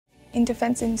In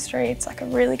defence industry, it's like a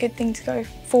really good thing to go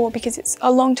for because it's a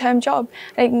long-term job.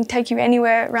 It can take you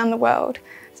anywhere around the world.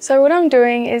 So what I'm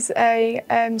doing is a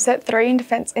Cert 3 in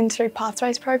Defence Industry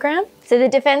Pathways program. So the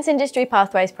Defence Industry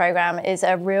Pathways program is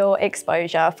a real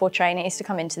exposure for trainees to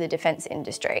come into the defence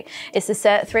industry. It's the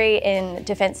Cert 3 in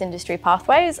Defence Industry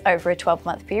Pathways over a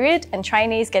 12-month period, and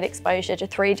trainees get exposure to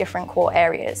 3 different core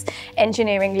areas: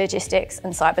 engineering, logistics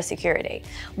and cybersecurity.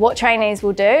 What trainees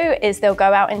will do is they'll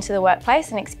go out into the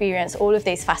workplace and experience all of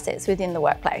these facets within the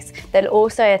workplace. They'll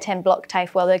also attend block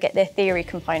TAFE where they'll get their theory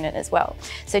component as well.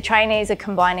 So trainees are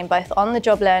combining both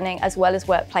on-the-job learning as well as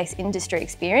workplace industry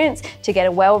experience to get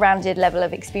a well-rounded level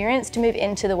of experience to move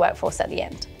into the workforce at the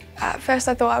end. At first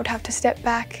I thought I would have to step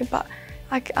back, but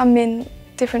I'm in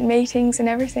different meetings and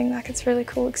everything. It's a really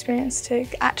cool experience to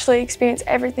actually experience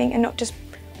everything and not just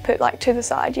put to the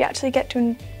side. You actually get to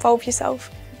involve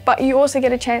yourself. But you also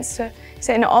get a chance to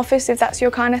sit in an office if that's your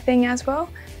kind of thing as well.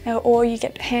 Or you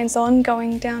get hands-on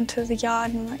going down to the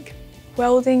yard and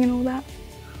welding and all that.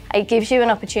 It gives you an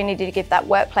opportunity to give that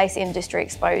workplace industry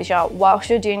exposure whilst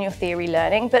you're doing your theory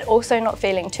learning, but also not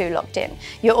feeling too locked in.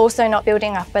 You're also not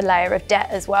building up a layer of debt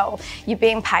as well. You're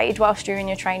being paid whilst you're in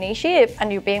your traineeship,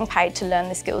 and you're being paid to learn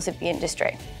the skills of the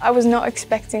industry. I was not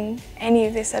expecting any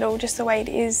of this at all, just the way it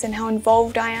is and how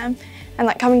involved I am. And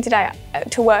coming today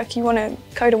to work, you want to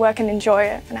go to work and enjoy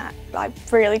it, and I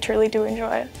really truly do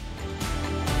enjoy it.